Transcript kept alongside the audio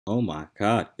Oh my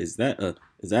god, is that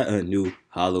a new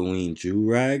Halloween Jew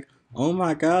rag? Oh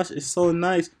my gosh, it's so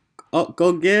nice. Oh,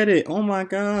 go get it. Oh my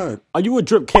god. Are you a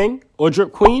drip king or a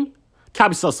drip queen?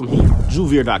 Copy yourself some heat.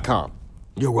 Joovier.com.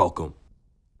 You're welcome.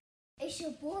 It's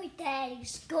your boy Daddy,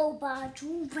 go by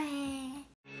Joovier.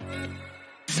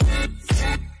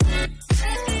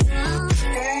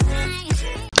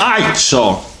 Alright,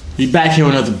 so we back here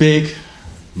with another big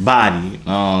body,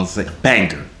 it's like a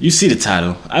banger. You see the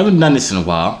title. I haven't done this in a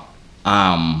while.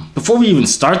 Before we even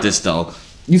start this though,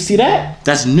 you see that?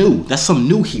 That's new. That's some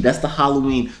new heat. That's the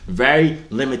Halloween very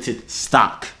limited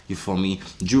stock. You feel me?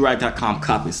 Jewrag.com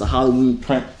copy. It's a Halloween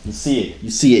print. You see it. You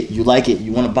see it. You like it.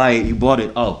 You want to buy it. You bought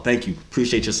it. Oh, thank you.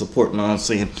 Appreciate your support. You know what I'm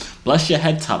saying? Bless your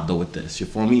head top though with this. You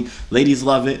feel me? Ladies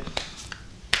love it.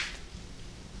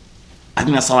 I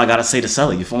think that's all I gotta say to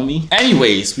sell it, you feel me?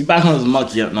 Anyways, we back on this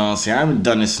monkey up, you know what I'm saying? I haven't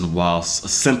done this in a while, a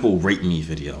simple rate me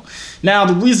video. Now,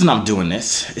 the reason I'm doing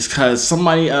this is because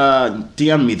somebody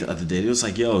DM'd me the other day. It was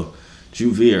like, yo,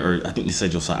 Joovier, or I think they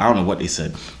said Josiah, I don't know what they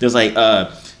said. They was like,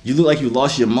 you look like you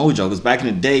lost your mojo, because back in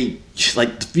the day,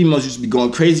 like, the females used to be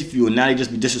going crazy for you, and now they just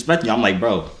be disrespecting you. I'm like,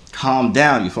 bro, calm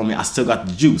down, you feel me? I still got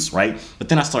the juice, right? But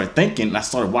then I started thinking, and I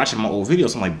started watching my old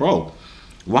videos, I'm like, bro,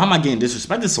 why am I getting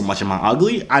disrespected so much? Am I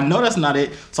ugly? I know that's not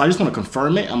it. So I just want to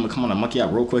confirm it. I'm going to come on a monkey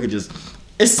out real quick and just...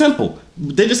 It's simple.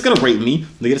 They're just going to rate me.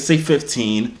 They're going to say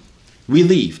 15. We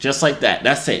leave. Just like that.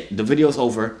 That's it. The video's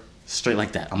over. Straight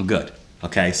like that. I'm good.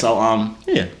 Okay, so,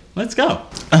 yeah. Let's go.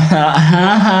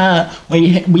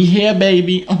 We here,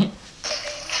 baby.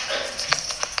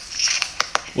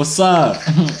 What's up?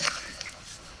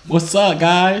 What's up,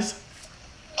 guys?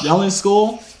 Y'all in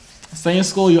school? Stay in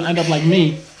school, you'll end up like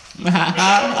me.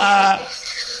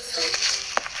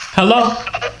 Hello?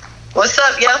 What's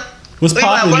up, yo? What's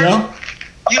poppin', yo?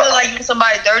 You look like you in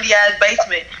somebody's dirty ass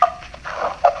basement.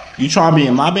 You trying to be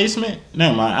in my basement?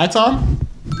 Never mind. I talk?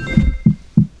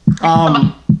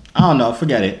 I don't know.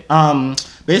 Forget it.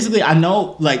 Basically, I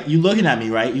know, like, you looking at me,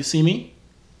 right? You see me?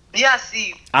 Yeah, I see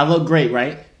you. I look great,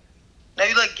 right? No,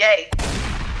 you look gay.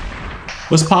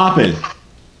 What's poppin'?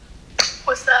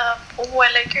 What's up? Oh,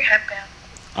 I like your headband.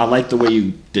 I like the way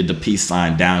you did the peace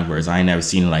sign downwards. I ain't never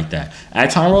seen it like that.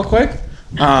 Add time real quick.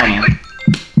 Never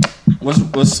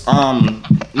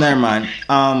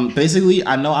mind. Basically,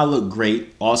 I know I look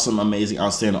great, awesome, amazing,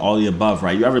 outstanding, all the above,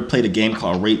 right? You ever played a game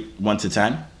called Rate 1 to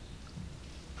 10?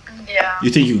 Yeah. You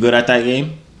think you're good at that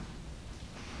game?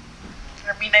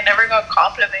 I mean, I never got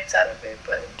compliments out of it,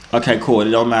 but... Okay, cool. It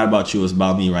don't matter about you. It's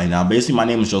about me right now. Basically, my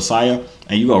name is Josiah,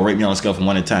 and you go rate me on a scale from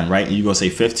 1 to 10, right? And you go say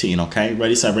 15, okay?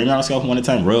 Ready, set, rate me on a scale from 1 to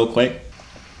 10 real quick.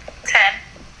 10.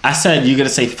 I said you're going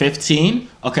to say 15?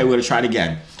 Okay, we're going to try it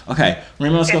again. Okay, rate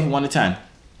me on a scale from 1 to 10.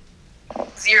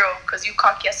 0, because you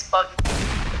cocky as fuck.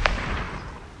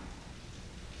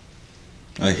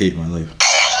 I hate my life.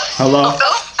 Hello?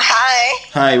 Oh, hi.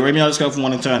 Hi, rate me on a scale from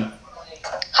 1 to 10.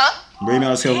 Huh? Rate me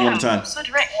on a scale from 1 to 10. So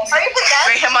direct. Are you possessed?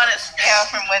 Rate him on a scale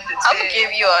from 1 to 10. I'm gonna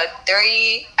give you a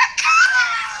 3.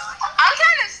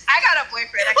 I got a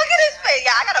boyfriend. Look at his face.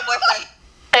 Yeah, I got a boyfriend.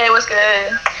 Hey, what's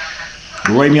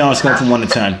good? Rate me on a scale from 1 to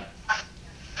 10.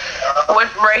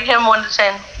 Rate him 1 to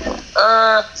 10.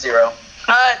 0.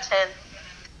 10.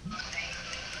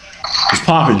 It's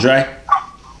poppin', Dre.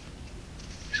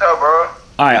 What's up, bro?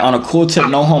 Alright, on a cool tip,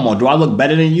 no homo. Do I look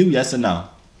better than you? Yes or no?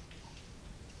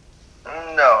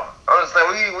 No. I'm just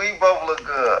saying, we both look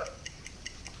good.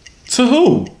 To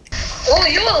who? Oh,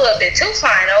 you a little bit too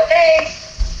fine, okay?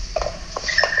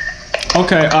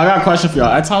 Okay, I got a question for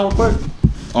y'all. I time real quick.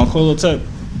 On cool little tip.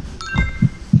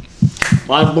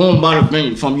 Like boom, bada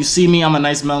bing. From you see me, I'm a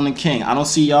nice melanin king. I don't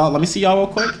see y'all. Let me see y'all real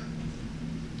quick.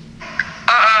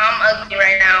 I'm ugly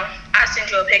right now. I'll send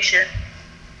you a picture.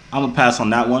 I'm gonna pass on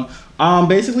that one.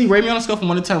 Basically, rate me on a scale from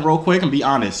 1 to 10 real quick and be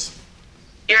honest.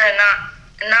 You're a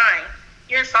 9.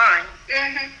 You're fine.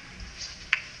 Okay,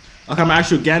 I'm gonna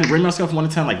ask you again. Rate me on a scale from 1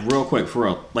 to 10, like real quick, for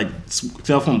real. Like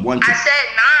scale from 1 to... I said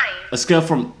 9. A scale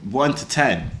from 1 to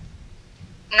 10.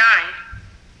 9.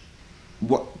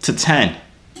 What to 10?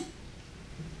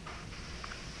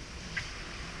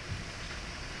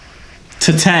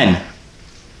 To 10.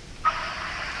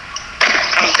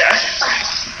 I'm done.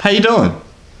 How you doing?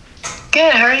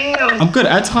 Good, how are you? I'm good.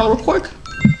 Add time real quick.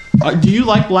 Do you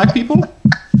like black people?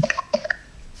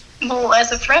 Well,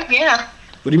 as a friend, yeah.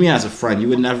 What do you mean as a friend? You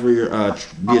would never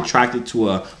be attracted to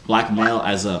a black male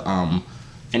as a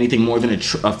anything more than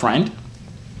a friend?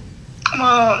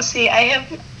 Well, see, I have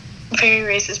very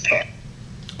racist parents.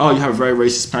 Oh, you have very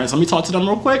racist parents. Let me talk to them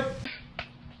real quick.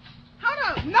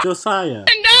 Hold on. No. Josiah.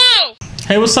 No.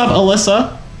 Hey, what's up,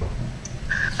 Alyssa?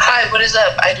 Hi, what is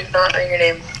up? I do not know your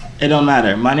name. It don't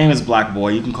matter. My name is Black Boy.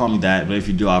 You can call me that, but if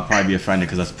you do, I'll probably be offended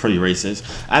because that's pretty racist.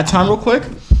 At time, real quick.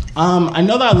 I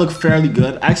know that I look fairly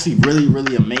good. Actually, really,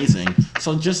 really amazing.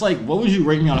 So, just like, what would you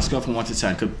rate me on a scale from 1 to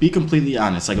 10? Could be completely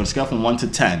honest. Like on a scale from 1 to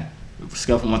 10.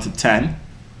 Scale from 1 to 10.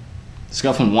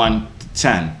 Scale from 1 to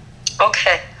 10.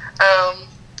 Okay.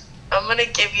 I'm gonna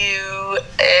give you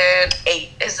an 8.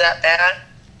 Is that bad?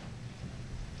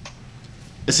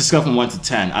 It's a scale from 1 to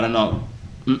 10. I don't know.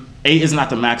 8 is not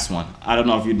the max one. I don't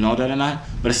know if you know that or not,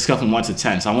 but it's a scale from 1 to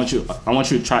 10. So I want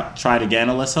you to try it again,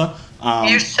 Alyssa.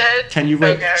 You said. Can you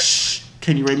rate? Okay.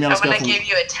 Can you rate me on a scale from? I'm gonna give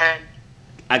you a 10.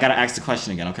 I gotta ask the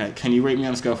question again, okay? Can you rate me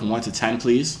on a scale from 1 to 10,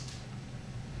 please?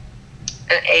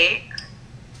 An 8.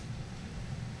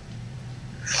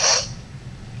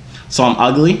 So I'm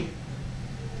ugly?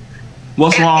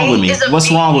 What's wrong with me?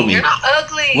 What's wrong with me? You're not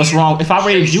ugly. What's wrong? If I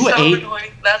rated you an 8,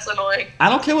 annoying. That's annoying. I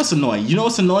don't care what's annoying. You know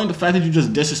what's annoying? The fact that you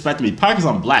just disrespected me. Probably because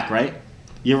I'm black, right?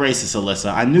 You're racist,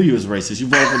 Alyssa. I knew you was racist. You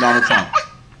voted for Donald Trump.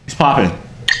 It's popping.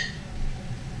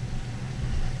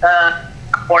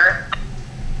 4.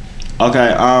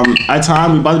 Okay. At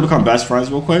time we about to become best friends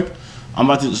real quick. I'm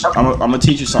gonna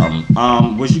teach you something.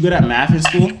 Was you good at math in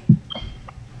school?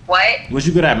 What? Was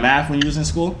you good at math when you was in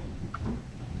school?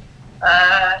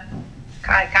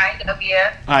 Kind of,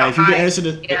 yeah. All right, if you can answer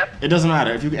this, yeah. it doesn't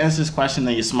matter. If you can answer this question,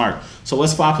 then you're smart. So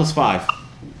what's 5 plus 5?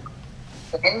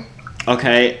 10.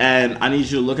 Okay, and I need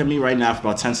you to look at me right now for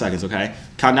about 10 seconds, okay?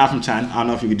 Count down from 10. I don't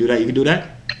know if you can do that. You can do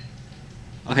that?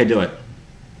 Okay, do it.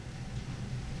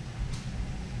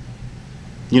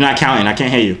 You're not counting. I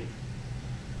can't hear you.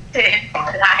 10,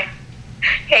 9,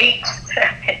 8,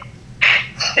 7,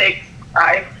 6,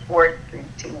 5, 4, 3,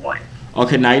 2, 1.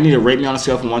 Okay, now you need to rate me on a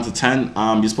scale from 1 to 10.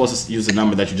 You're supposed to use a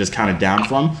number that you just counted down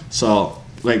from. So,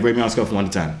 like, rate me on a scale from 1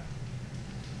 to 10.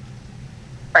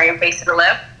 Right and face to the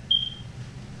left.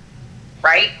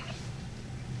 Right.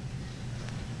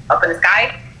 Up in the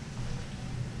sky.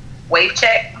 Wave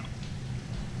check.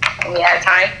 And we have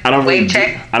time. I don't Wave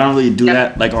check. I don't really do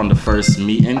that like on the first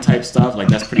meeting type stuff. Like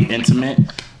that's pretty intimate.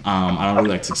 I don't really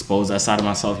like to expose that side of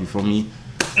myself. You feel me?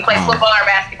 You play football or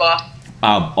basketball?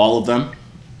 All of them.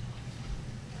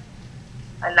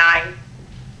 A 9.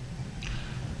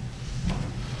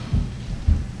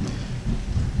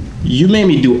 You made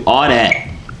me do all that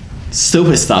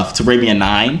stupid stuff to rate me a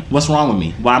 9. What's wrong with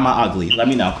me? Why am I ugly? Let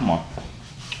me know. Come on.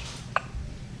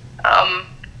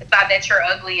 It's not that you're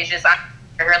ugly. It's just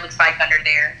your hair looks like under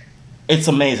there. It's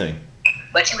amazing.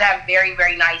 But you have very,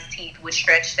 very nice teeth, which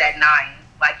stretch that 9.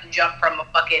 Like you jump from a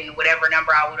fucking whatever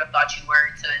number I would have thought you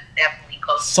were to definitely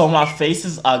close. So my face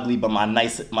is ugly, but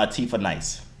my teeth are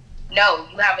nice. No,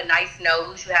 you have a nice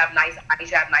nose. You have nice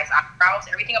eyes. You have nice eyebrows.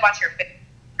 Everything about your face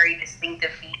is very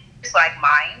distinctive features, like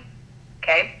mine.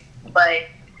 Okay, but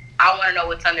I want to know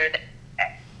what's under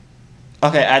that.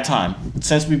 Okay, at time.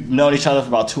 Since we've known each other for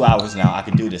about 2 hours now, I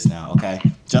can do this now. Okay,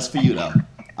 just for you though.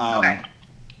 Okay.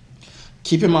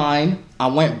 Keep in mind, I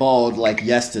went bald like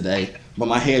yesterday, but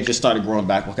my hair just started growing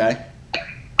back. Okay.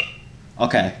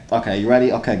 Okay. You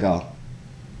ready? Okay, go.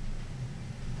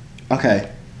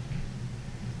 Okay.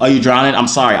 Are you drowning? I'm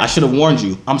sorry. I should have warned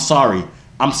you. I'm sorry.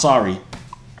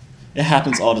 It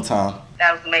happens all the time.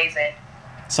 That was amazing.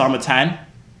 So I'm a 10?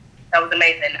 That was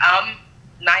amazing. 9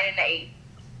 and 8.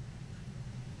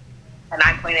 A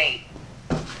 9.8.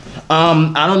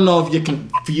 I don't know if you're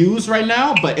confused right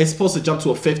now, but it's supposed to jump to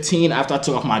a 15 after I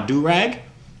took off my do-rag.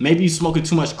 Maybe you're smoking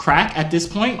too much crack at this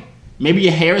point. Maybe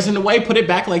your hair is in the way. Put it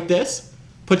back like this.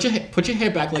 Put your hair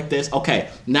back like this.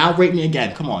 Okay, now rate me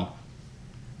again. Come on.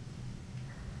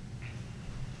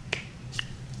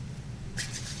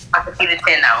 I can see the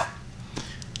 10 now.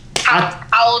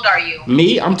 How old are you?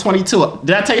 Me? I'm 22.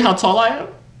 Did I tell you how tall I am?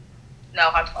 No,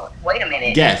 how tall? Wait a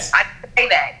minute. Guess. I didn't say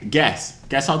that.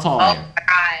 Guess how tall I am. Oh my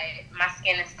god, my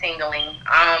skin is tingling.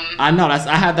 I know I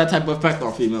have that type of effect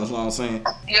on females. Know what I'm saying?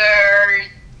 You're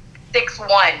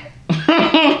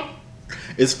 6'1".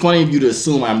 It's funny of you to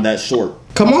assume I'm that short.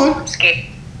 Come on. I'm scared.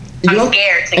 I'm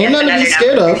scared to ain't get nothing to another be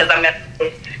scared number of.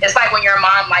 because it's like when your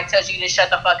mom like tells you to shut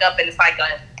the fuck up, and it's like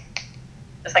a.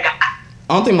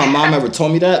 I don't think my mom ever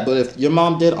told me that, but if your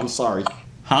mom did, I'm sorry.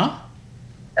 Huh?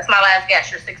 That's my last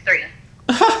guess. You're 6'3".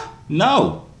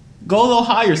 No. Go a little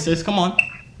higher, sis. Come on.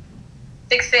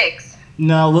 6'6".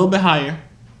 No, a little bit higher.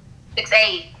 6'8".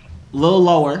 A little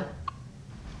lower.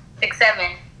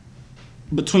 6'7".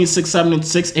 Between 6'7" and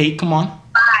 6'8". Come on.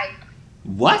 5.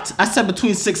 What? I said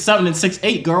between 6'7" and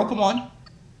 6'8", girl. Come on.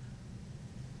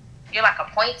 You're like a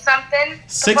point something.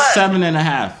 6'7" and a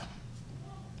half.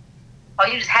 Oh,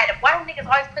 you just had to. Why do niggas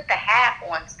always put the half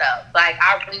on stuff? Like,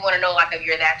 I really want to know, like, if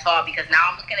you're that tall, because now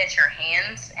I'm looking at your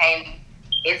hands, and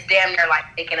it's damn near like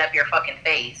picking up your fucking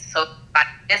face. So like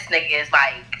this nigga is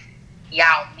like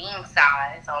Yao Ming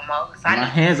size almost. My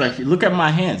hands like, look at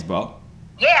my hands, bro.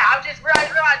 Yeah, I just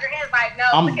realized your hands like no.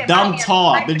 I'm dumb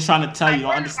tall. I've been trying to tell you, you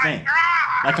don't understand.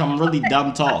 Like I'm really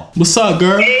dumb tall. What's up,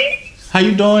 girl? How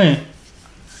you doing?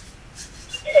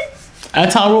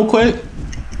 Add time real quick.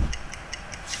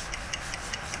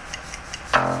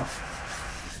 I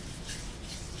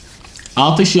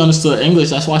don't think she understood English.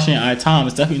 That's why she ain't add time.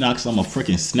 It's definitely not because I'm a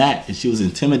freaking snack and she was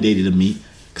intimidated of me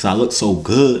because I look so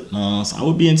good. So I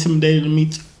would be intimidated of me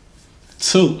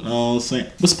too. You know what I'm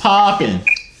saying? What's poppin'?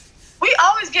 We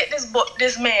always get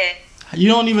this man. You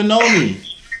don't even know me.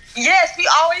 Yes, we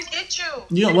always get you.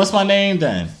 You know, what's my name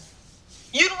then?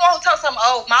 You the one who tell something,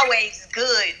 oh, my waves is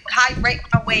good. How you rate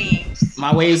my waves?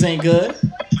 My waves ain't good?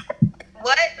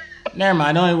 What? Never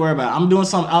mind, don't even worry about it. I'm doing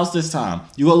something else this time.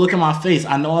 You go look at my face.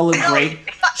 I know I look great. Then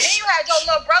you had your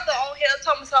little brother on here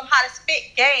telling me something how to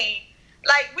spit game.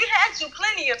 Like, we had you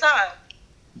plenty of time.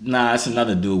 Nah, that's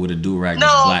another dude with a do-rag.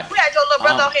 No, Black. we had your little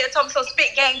brother on here telling me some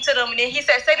spit game to them, and then he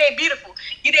said, say they beautiful.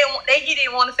 He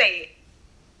didn't want to say it.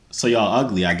 So y'all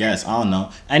ugly, I guess. I don't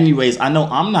know. Anyways, I know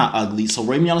I'm not ugly, so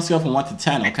rate me on a scale from 1 to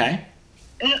 10, okay?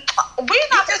 We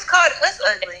not just called us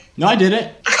ugly. No, I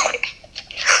didn't.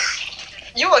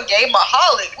 You a game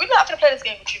maholic. We're not gonna play this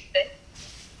game with you today.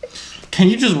 Can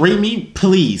you just rate me,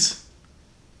 please?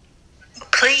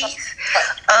 Please.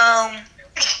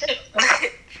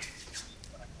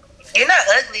 You're not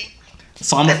ugly.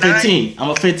 So I'm a 15. I'm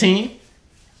a 15?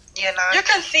 You're not. You're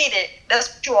conceited.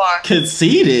 That's what you are.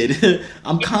 Conceited?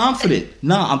 I'm confident.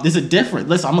 No, there's a difference.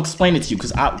 Listen, I'm gonna explain it to you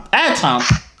because at time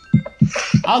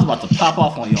I was about to pop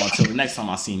off on y'all until the next time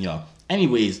I seen y'all.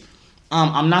 Anyways,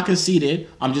 I'm not conceited.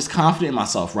 I'm just confident in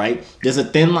myself, right? There's a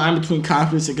thin line between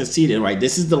confidence and conceited, right?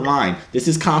 This is the line. This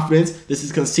is confidence. This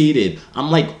is conceited. I'm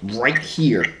like right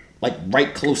here, like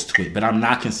right close to it, but I'm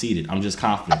not conceited. I'm just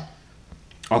confident.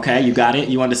 Okay, you got it?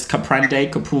 You understand?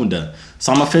 Comprende, comprunda.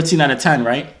 So I'm a 15 out of 10,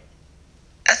 right?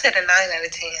 I said a 9 out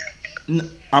of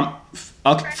 10. I'm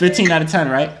okay, 15 out of 10,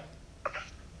 right?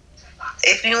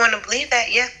 If you want to believe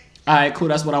that, yeah. All right, cool.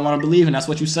 That's what I want to believe, and that's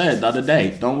what you said the other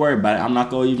day. Don't worry about it. I'm not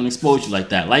going to even expose you like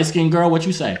that. Light-skinned girl, what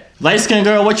you say? Light-skinned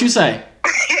girl, what you say?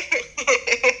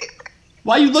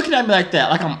 Why you looking at me like that?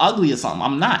 Like I'm ugly or something.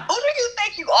 I'm not. Who do you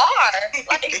think you are?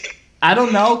 Like, I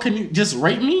don't know. Can you just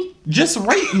rate me? Just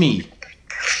rate me.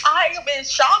 I am in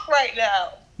shock right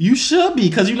now. You should be,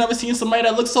 because you never seen somebody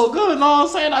that looks so good. You know what I'm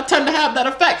saying? I tend to have that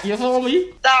effect. You feel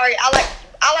me? Sorry, I like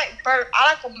burnt. I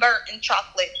like them burnt in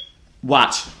chocolate.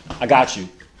 Watch. I got you.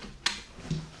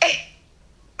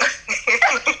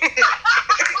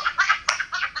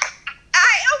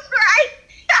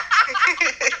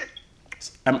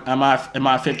 Am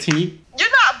I 15? You're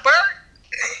not burnt.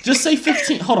 Just say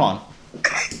 15. Hold on.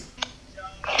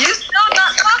 You still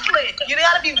not chocolate. You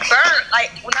gotta be burnt. Like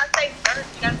when I say burnt,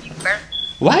 you gotta be burnt.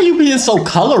 Why are you being so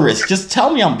colorist? Just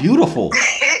tell me I'm beautiful.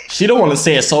 She don't want to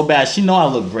say it so bad. She know I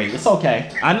look great. It's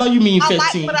okay. I know you mean 15. I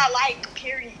like what I like.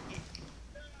 Period.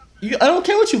 I don't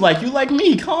care what you like. You like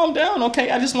me. Calm down,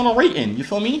 okay? I just want a rating. You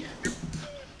feel me?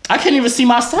 I can't even see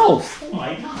myself. Oh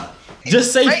my god.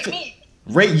 Just say Rate me.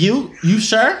 Rate you? You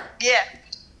sure? Yeah.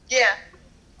 Yeah.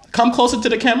 Come closer to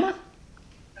the camera.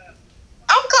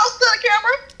 I'm close to the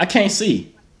camera. I can't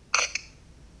see.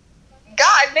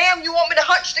 God damn, you want me to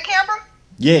hunch the camera?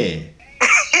 Yeah.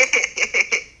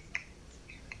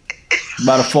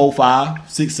 About a 4, 5,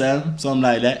 6, 7, something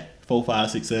like that. 4,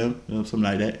 5, 6, 7, something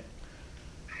like that.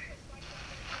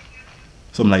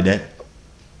 Something like that.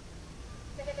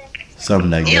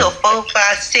 Something like You a that. 4,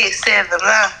 5, 6, 7,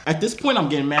 huh? At this point, I'm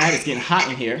getting mad. It's getting hot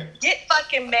in here. Get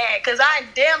fucking mad, cause I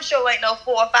damn sure ain't no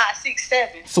 4, 5, 6,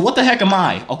 7. So what the heck am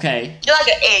I? Okay. You're like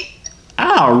an 8.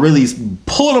 I'll really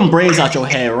pull them braids out your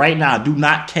head right now. Do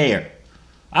not care.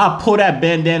 I'll pull that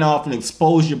bandana off and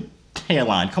expose your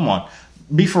hairline. Come on.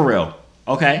 Be for real.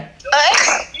 Okay?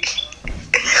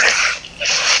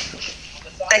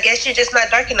 I guess you're just not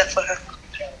dark enough for her.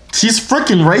 She's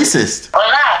freaking racist.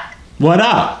 What up? What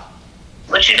up?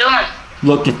 What you doing?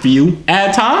 Looking for you.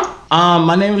 Ad time?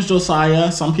 My name is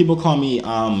Josiah. Some people call me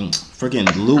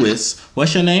freaking Lewis.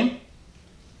 What's your name?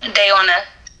 Dayona.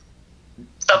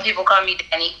 Some people call me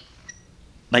Danny.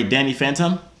 Like Danny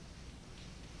Phantom?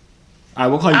 Alright,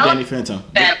 we'll call you Danny Phantom.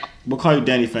 We'll call you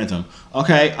Danny Phantom.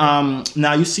 Okay,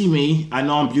 now you see me. I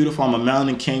know I'm beautiful. I'm a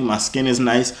melanin king. My skin is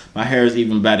nice. My hair is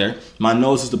even better. My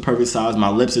nose is the perfect size. My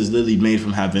lips is literally made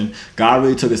from heaven. God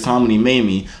really took his time when he made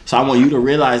me. So I want you to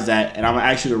realize that, and I'm going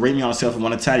to ask you to rate me on a scale from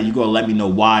 1 to 10. You're going to let me know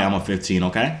why I'm a 15,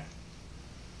 okay?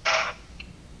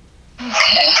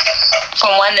 Okay.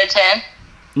 From 1 to 10?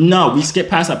 No, we skipped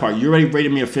past that part. You already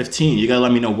rated me a 15. You gotta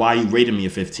let me know why you rated me a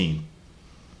 15.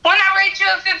 When I rate you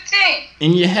a 15.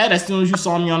 In your head, as soon as you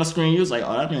saw me on the screen, you was like,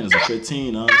 oh, that man is a 15.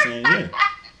 You know what I'm saying? Yeah.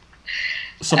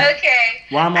 So, Okay.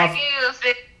 why am I give you a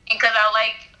 15 because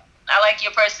I like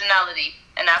your personality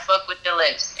and I fuck with your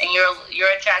lips and you're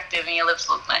attractive and your lips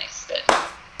look nice.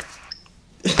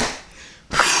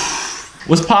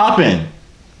 What's poppin'?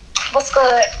 What's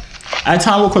good? At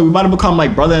time real quick, we about to become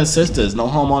like brother and sisters. No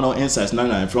homo, no incest, none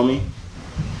of that. Feel me?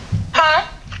 Huh?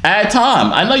 At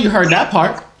time, I know you heard that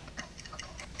part.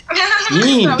 You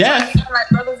ain't deaf. Like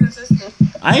brothers and sisters.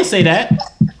 I ain't say that.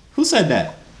 Who said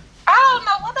that? I don't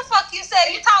know what the fuck you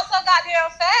said. You talk so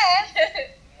goddamn fast.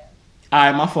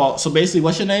 Alright, my fault. So basically,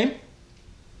 what's your name?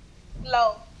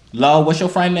 Low. Lo, what's your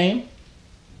friend name?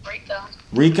 Rico.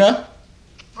 Rika?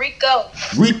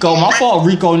 Rico, my fault,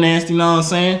 Rico Nasty, you know what I'm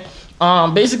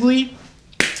saying? Basically,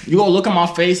 you gonna look at my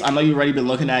face. I know you already been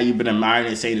looking at it, you've been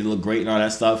admiring it, saying it look great and all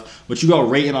that stuff. But you go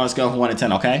rate it on a scale from 1 to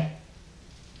 10, okay?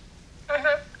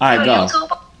 Alright, go.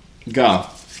 Go.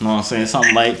 You know what I'm saying?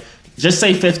 Something like, just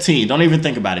say 15. Don't even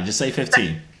think about it. Just say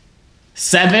 15.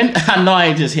 7? I know I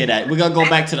ain't just hear that. We're gonna go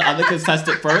back to the other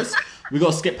contestant first. We're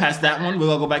gonna skip past that one. We're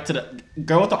gonna go back to the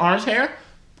girl with the orange hair.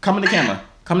 Come in the camera.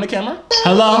 Come in the camera.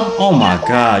 Hello? Oh my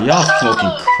god, y'all smoking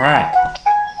crack.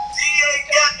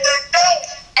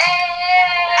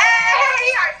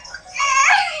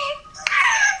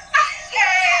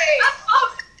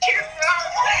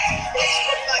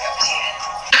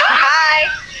 Hi.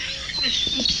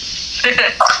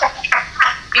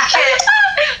 You can't.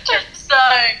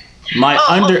 Sorry. My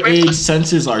underage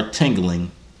senses are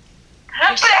tingling.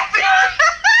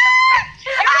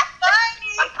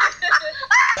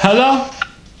 Hello?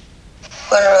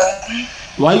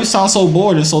 Why you sound so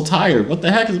bored and so tired? What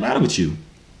the heck is the matter with you?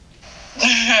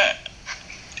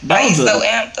 Why you so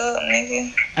amped up,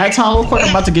 nigga? At time real quick,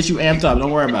 I'm about to get you amped up.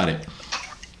 Don't worry about it.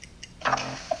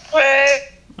 What?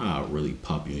 I'll really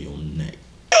pop you in your neck.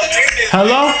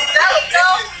 Hello?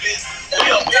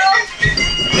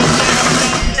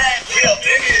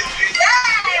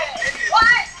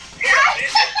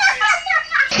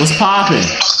 What's poppin'?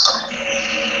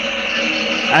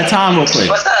 At time real quick.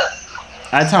 What's up?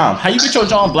 At time. How you get your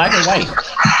jaw black and white?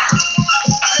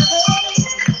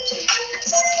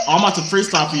 I'm about to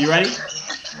freestyle for you. Ready?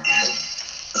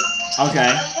 Okay.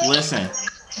 Listen.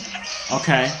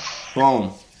 Okay.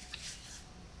 Boom.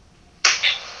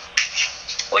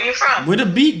 Where you from? Where the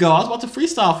beat go? I was about to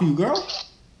freestyle for you, girl.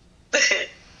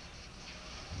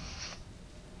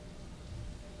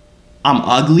 I'm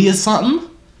ugly or something?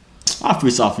 I'll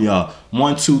freestyle for y'all.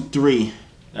 1, 2, 3.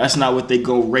 That's not what they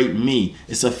go rate me.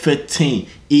 It's a 15.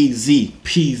 Easy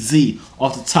peasy.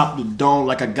 Off the top of the dome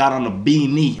like I got on a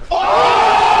beanie.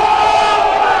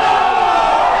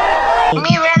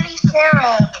 Me really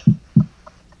Sarah.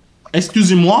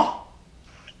 Excusez-moi?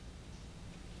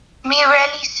 Me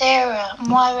really Sarah.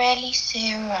 Moi really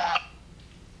Sarah.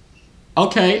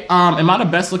 Okay, am I the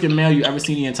best looking male you ever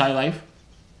seen in your entire life?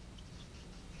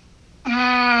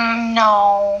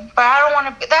 No. But I don't want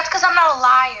to be. That's because I'm not a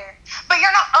liar. But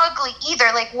you're not ugly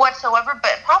either, like whatsoever,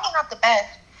 but probably not the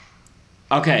best.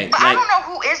 Okay. But like, I don't know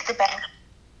who is the best.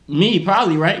 Me,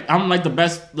 probably, right? I'm like the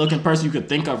best looking person you could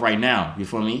think of right now. You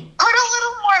feel me? Put a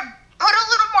little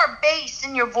more bass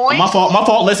in your voice. My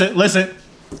fault. Listen.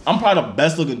 I'm probably the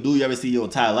best looking dude you ever see in your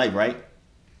entire life, right?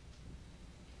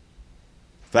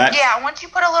 Facts? Yeah, once you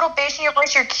put a little bass in your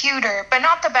voice, you're cuter, but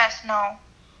not the best, no.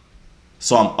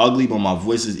 So I'm ugly, but my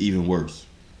voice is even worse.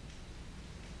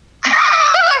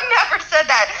 I've never said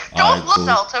that. Don't Cool.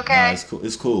 insult, okay? Nah,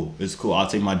 it's cool. I'll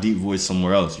take my deep voice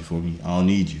somewhere else, you feel me? I don't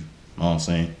need you. You know what I'm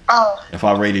saying? Oh. If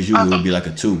I rated you, it would be like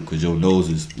a 2, because your nose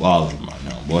is wild right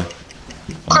now, boy.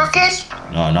 Crooked?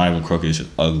 No, not even crooked, it's just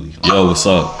ugly. Yo, what's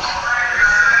up?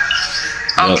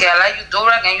 Okay, I like you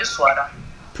do-rag and you sweater.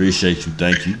 Appreciate you,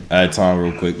 thank you. Add time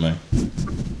real quick, man.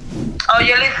 Oh,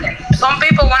 you listen. Some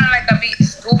people want to like be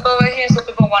stupid over here. Some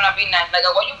people want to be nice. Like,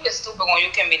 why you be stupid when you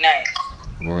can be nice?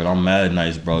 Word, I'm mad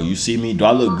nice, bro. You see me? Do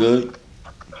I look good?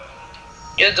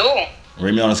 You do.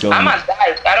 Rate me on a scale. I'm a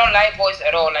dyke. I don't like boys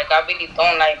at all. Like, I really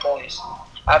don't like boys.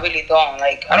 I really don't.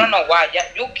 Like, I don't know why. Yeah,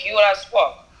 you cute as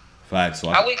fuck. Facts. So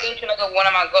I would get you like one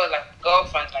of my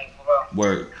girlfriends, like, bro.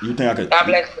 Word. You think I could? God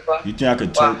bless you, bro. You think I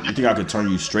could turn? You think I could turn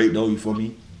you straight though? You feel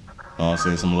me? I'm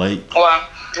saying something late. Why?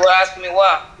 You were asking me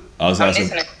why? I was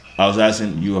listening.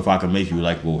 asking you if I could make you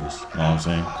like boys. You know what I'm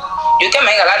saying? You can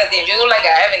make a lot of things. You look like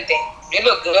everything. You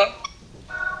look good.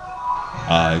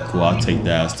 Alright, cool. I'll take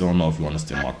that. I still don't know if you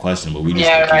understand my question, but we just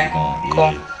Yeah, gonna right. keep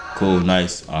going. Cool. Yeah. Cool.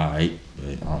 Nice. Alright. I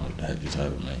don't know what the heck just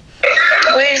happened, man.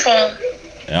 Where you from?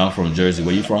 Yeah, I'm from Jersey.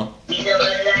 Where you from?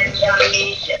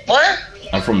 What?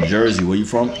 I'm from Jersey. Where you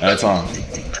from? At the time.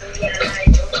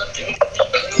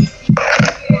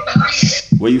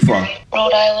 Where you from?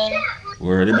 Rhode Island.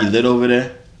 Where it be lit over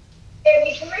there?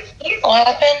 What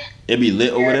happened? It be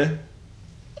lit over there?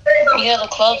 Yeah, the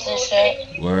clubs and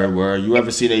shit. Where? You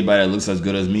ever seen anybody that looks as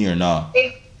good as me or not?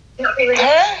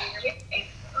 Huh?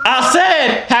 I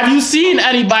said, have you seen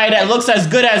anybody that looks as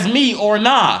good as me or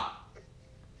not?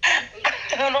 I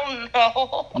don't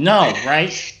know. No,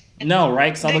 right? No,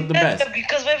 right? Because I look the best.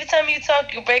 Because every time you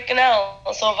talk, you're breaking out.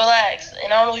 So relax.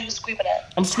 And I don't know who you're screaming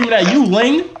at. I'm screaming at you,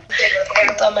 Ling.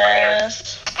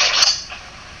 Dumbass.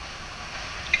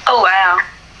 Oh wow.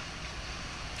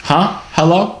 Huh?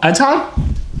 Hello? At time?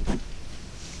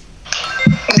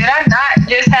 Did I not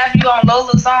just have you on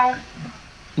Lola's song?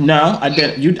 No, I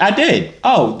didn't. I did.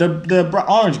 Oh, the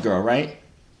orange girl, right?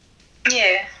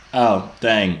 Yeah. Oh,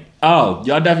 dang. Oh,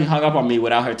 y'all definitely hung up on me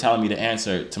without her telling me the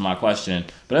answer to my question.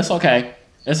 But it's okay.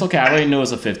 It's okay. I already knew it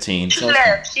was a 15. She So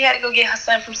left. She had to go get her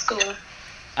son from school.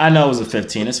 I know it was a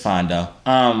 15. It's fine though.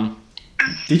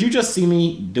 Did you just see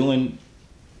me doing?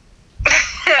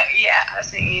 Yeah, I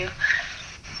see you.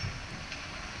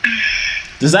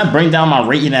 Does that bring down my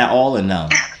rating at all or no?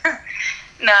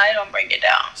 Nah, it don't break it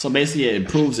down. So basically, it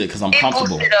improves it because I'm It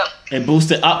comfortable. boosts it up. It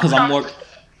boosts it up because I'm more.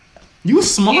 You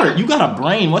smart. You got a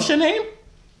brain. What's your name?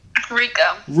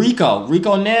 Rico.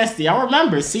 Rico Nasty. I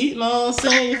remember. See, you know what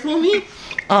I'm saying? You feel me?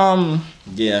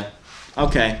 Yeah.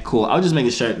 Okay, cool. I was just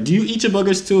making sure. Do you eat your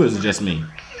boogers too, or is it just me?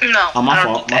 No. Oh, my I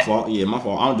don't fault. do My that. fault. Yeah, my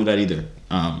fault. I don't do that either.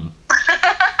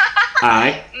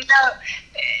 Alright. No.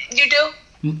 You do?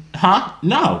 Huh?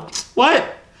 No.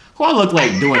 What? Who I look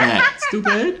like doing that?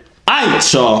 Stupid.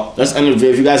 Alright, y'all. That's the end of the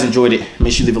video. If you guys enjoyed it,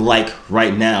 make sure you leave a like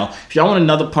right now. If y'all want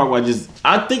another part where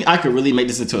I think I could really make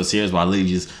this into a series where I literally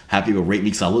just have people rate me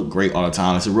because I look great all the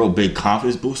time. It's a real big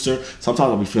confidence booster.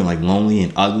 Sometimes I'll be feeling like lonely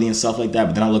and ugly and stuff like that,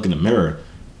 but then I look in the mirror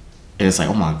and it's like,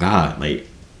 oh my God, like,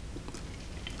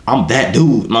 I'm that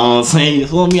dude. You know what I'm saying? You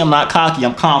feel me? I'm not cocky.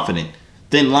 I'm confident.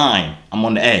 Thin line. I'm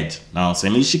on the edge. You know what I'm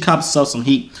saying? You should cop yourself some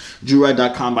heat.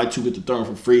 Joovier.com, buy 2 get the 3rd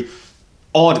for free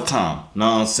all the time. You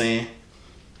know what I'm saying?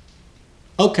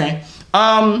 Okay.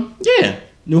 Yeah.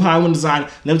 New Halloween design,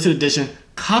 limited edition.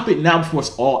 Cop it now before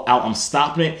it's all out. I'm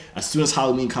stopping it. As soon as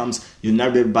Halloween comes, you'll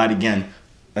never be able to buy it again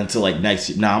until like next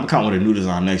year. Now, I'm coming with a new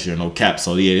design next year, no cap.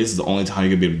 So yeah, this is the only time you're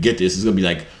gonna be able to get this. It's gonna be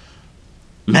like,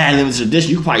 man, limited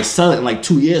edition. You can probably sell it in like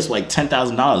 2 years for like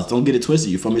 $10,000. Don't get it twisted.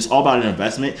 You feel me? It's all about an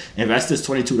investment. Invest is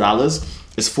 $22.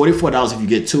 It's $44 if you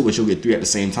get 2, but you'll get 3 at the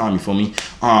same time. You feel me?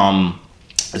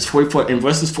 It's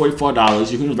invest is $44.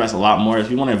 You can invest a lot more.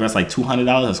 If you want to invest like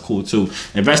 $200, that's cool too.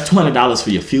 Invest $200 for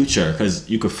your future because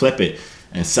you could flip it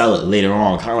and sell it later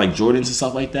on, kind of like Jordans and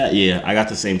stuff like that. Yeah, I got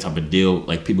the same type of deal.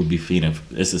 Like people be feeding.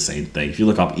 It's the same thing. If you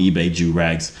look up eBay Jew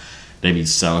rags, they be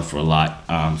selling for a lot.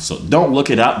 So don't look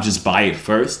it up. Just buy it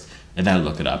first and then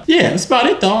look it up. Yeah, that's about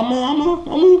it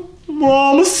though.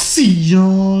 I'ma see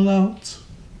y'all out.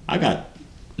 I got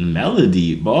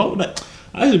melody, bro.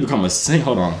 I should become a singer.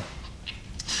 Hold on.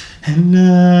 And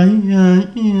I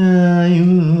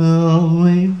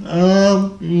always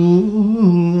love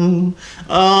you.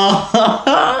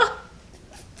 That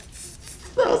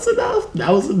was enough. That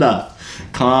was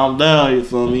enough. Calm down, you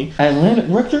feel me? Atlantic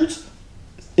Records?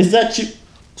 Is that you?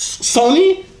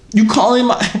 Sony? You calling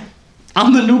my...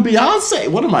 I'm the new Beyonce.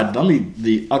 What am I, dummy?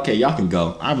 Okay, y'all can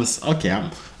go. I'm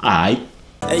alright.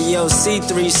 Hey yo,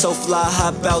 C3 so fly,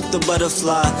 hop out the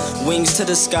butterfly. Wings to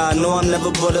the sky, no I'm never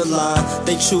borderline.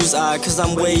 They choose I, cause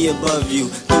I'm way above you.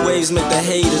 The waves make the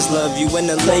haters love you when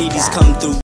the ladies come through.